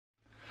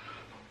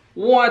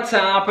What's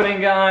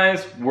happening,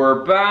 guys?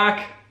 We're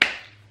back,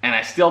 and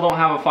I still don't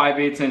have a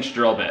 5/8 inch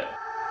drill bit.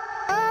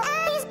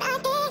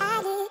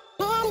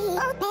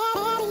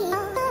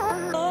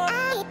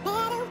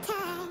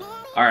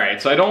 Alright,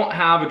 so I don't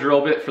have a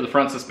drill bit for the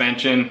front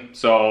suspension,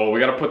 so we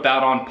gotta put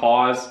that on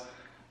pause.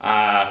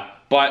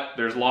 But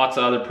there's lots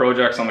of other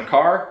projects on the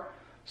car.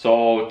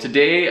 So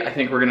today, I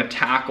think we're gonna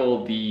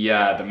tackle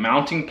the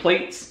mounting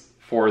plates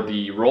for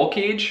the roll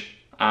cage.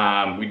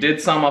 We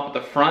did some up at the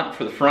front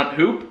for the front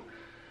hoop.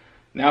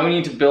 Now we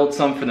need to build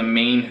some for the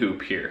main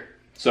hoop here.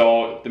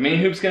 So the main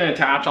hoop's gonna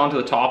attach onto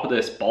the top of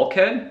this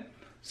bulkhead.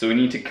 So we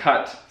need to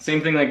cut,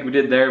 same thing like we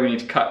did there, we need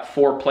to cut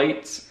 4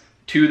 plates.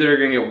 2 that are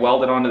gonna get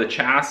welded onto the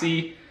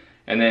chassis,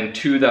 and then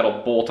 2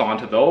 that'll bolt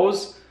onto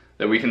those,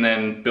 that we can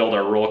then build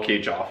our roll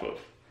cage off of.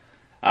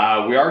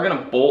 We are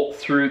gonna bolt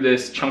through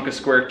this chunk of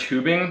square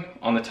tubing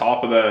on the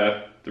top of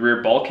the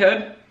rear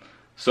bulkhead.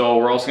 So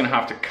we're also gonna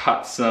have to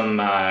cut some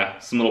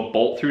little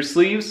bolt through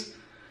sleeves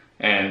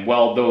and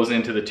weld those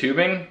into the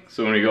tubing,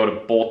 so when we go to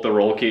bolt the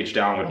roll cage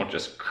down, we don't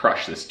just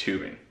crush this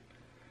tubing.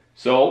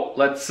 So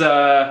let's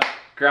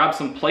grab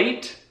some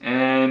plate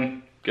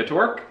and get to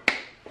work.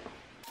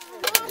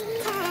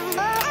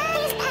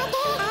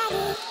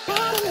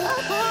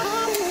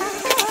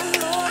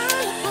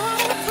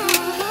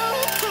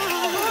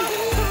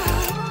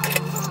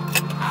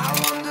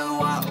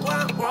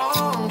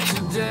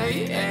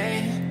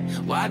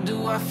 Why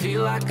do I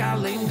feel like I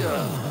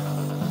linger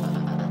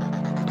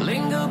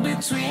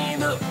between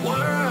the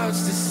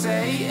words to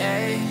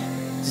say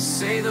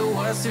the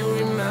words to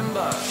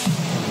remember.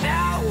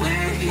 Now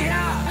we're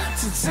here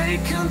to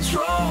take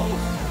control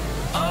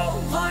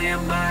over your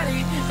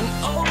body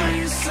and over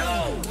your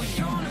soul.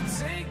 We're gonna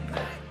take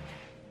back.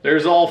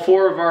 There's all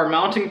 4 of our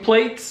mounting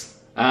plates.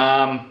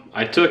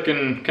 I took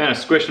and kind of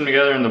squished them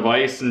together in the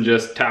vise and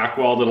just tack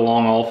welded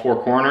along all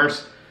 4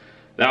 corners.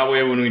 That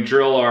way when we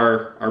drill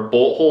our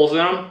bolt holes in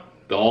them,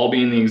 they'll all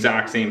be in the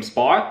exact same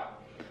spot.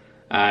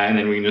 And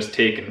then we can just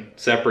take and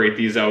separate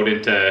these out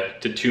into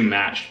 2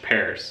 matched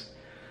pairs.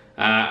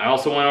 I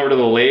also went over to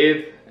the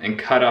lathe and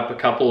cut up a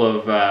couple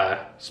of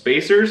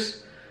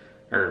spacers,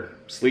 or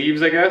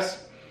sleeves I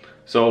guess.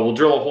 So we'll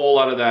drill a hole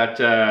out of that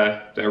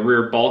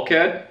rear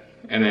bulkhead,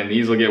 and then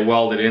these will get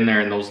welded in there,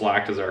 and those will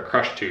act as our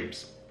crush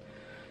tubes.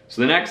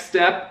 So the next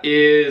step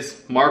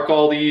is mark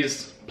all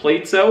these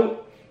plates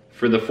out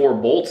for the 4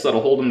 bolts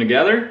that'll hold them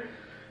together,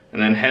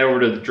 and then head over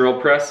to the drill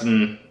press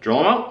and drill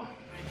them out.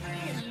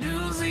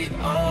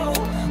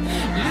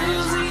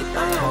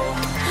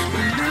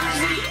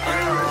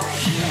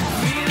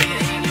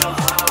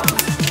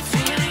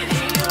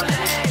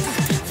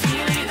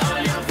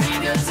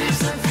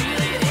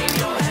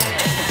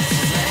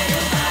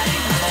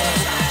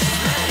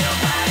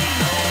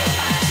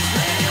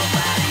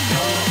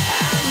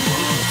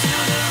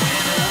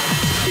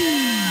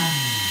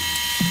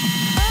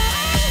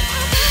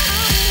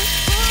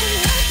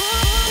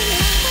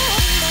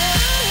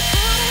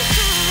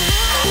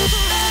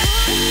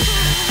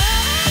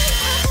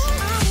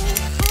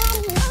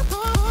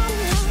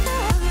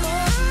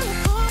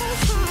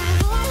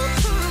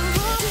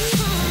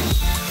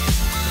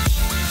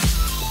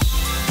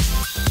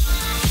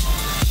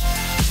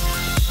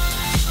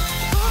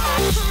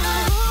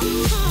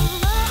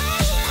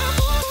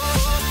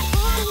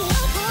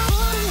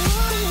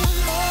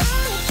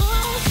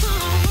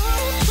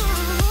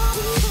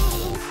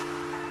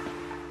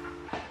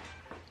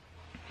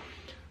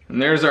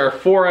 And there's our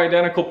 4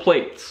 identical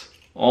plates,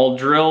 all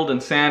drilled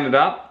and sanded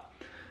up.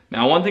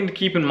 Now one thing to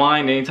keep in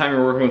mind anytime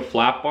you're working with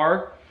flat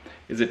bar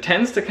is it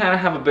tends to kind of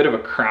have a bit of a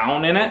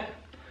crown in it.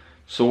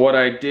 So what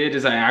I did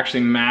is I actually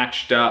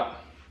matched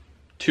up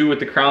 2 with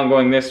the crown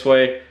going this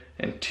way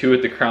and 2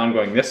 with the crown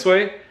going this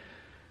way.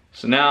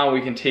 So now we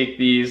can take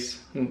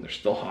these, they're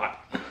still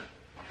hot.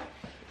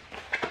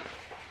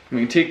 We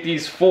can take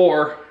these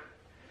 4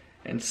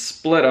 and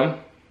split them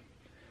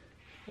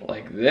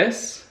like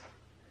this.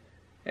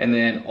 And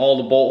then all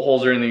the bolt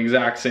holes are in the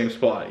exact same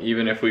spot,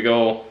 even if we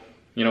go,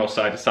 you know,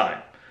 side to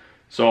side.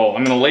 So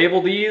I'm gonna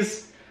label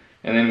these,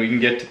 and then we can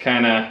get to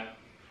kind of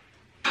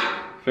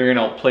figuring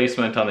out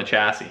placement on the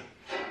chassis.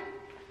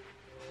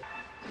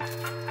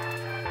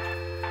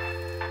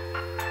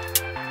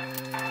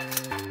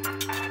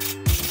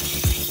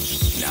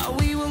 Now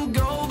we won't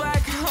go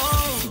back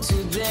home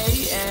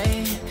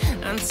today,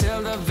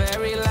 until the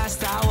very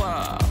last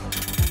hour.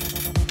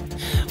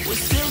 We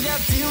still got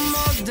 2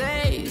 more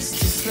days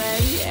to slay.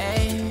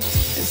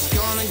 It's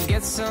gonna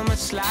get so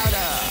much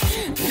louder.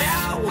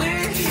 Now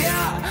we're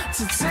here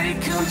to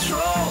take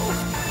control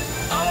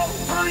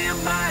over your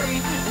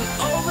body and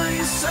over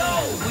your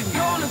soul. We're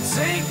gonna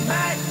take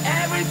back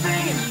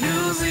everything and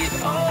lose it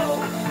all.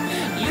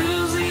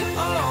 Lose it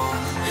all.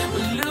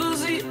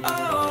 Lose it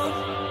all.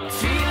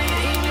 Feel it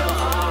in your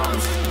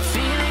arms.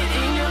 Feel it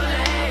in your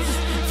legs.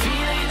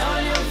 Feel it on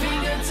your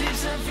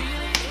fingertips and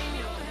feel it in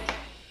your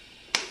head.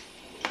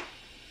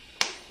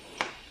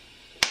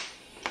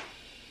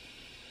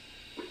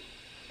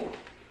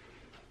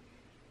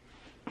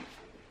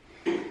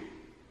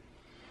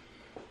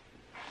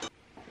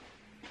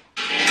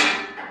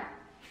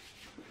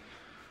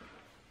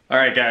 All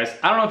right guys,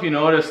 I don't know if you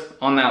noticed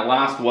on that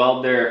last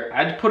weld there,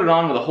 I had to put it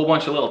on with a whole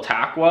bunch of little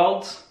tack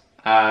welds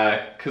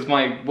because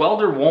my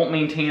welder won't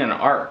maintain an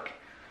arc.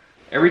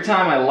 Every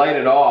time I light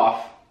it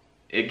off,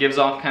 it gives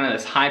off kind of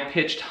this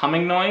high-pitched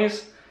humming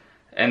noise,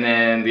 and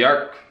then the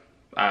arc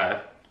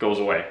goes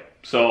away.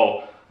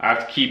 So I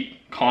have to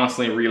keep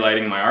constantly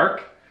relighting my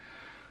arc.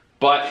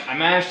 But I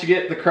managed to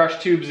get the crush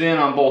tubes in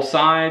on both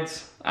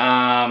sides.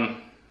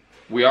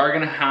 We are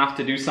gonna have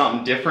to do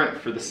something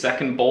different for the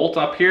second bolt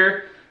up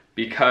here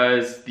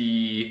because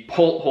the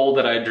bolt hole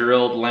that I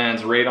drilled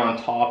lands right on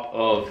top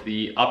of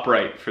the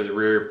upright for the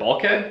rear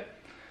bulkhead.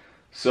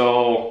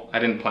 So I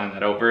didn't plan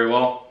that out very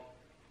well.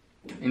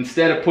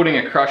 Instead of putting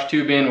a crush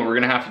tube in, what we're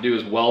gonna have to do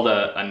is weld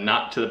a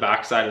nut to the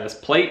back side of this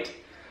plate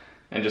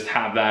and just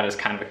have that as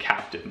kind of a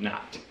captive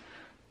nut.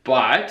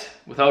 But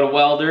without a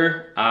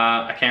welder,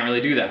 I can't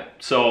really do that.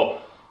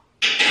 So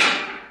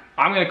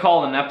I'm gonna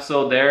call it an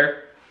episode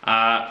there.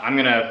 I'm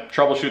gonna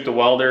troubleshoot the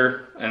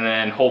welder, and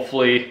then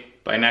hopefully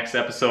by next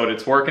episode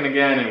it's working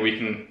again and we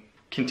can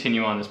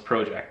continue on this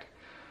project.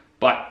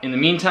 But in the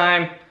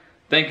meantime,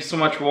 thank you so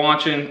much for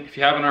watching. If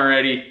you haven't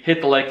already, hit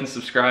the like and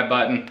subscribe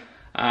button,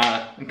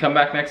 and come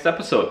back next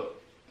episode.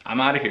 I'm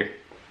out of here.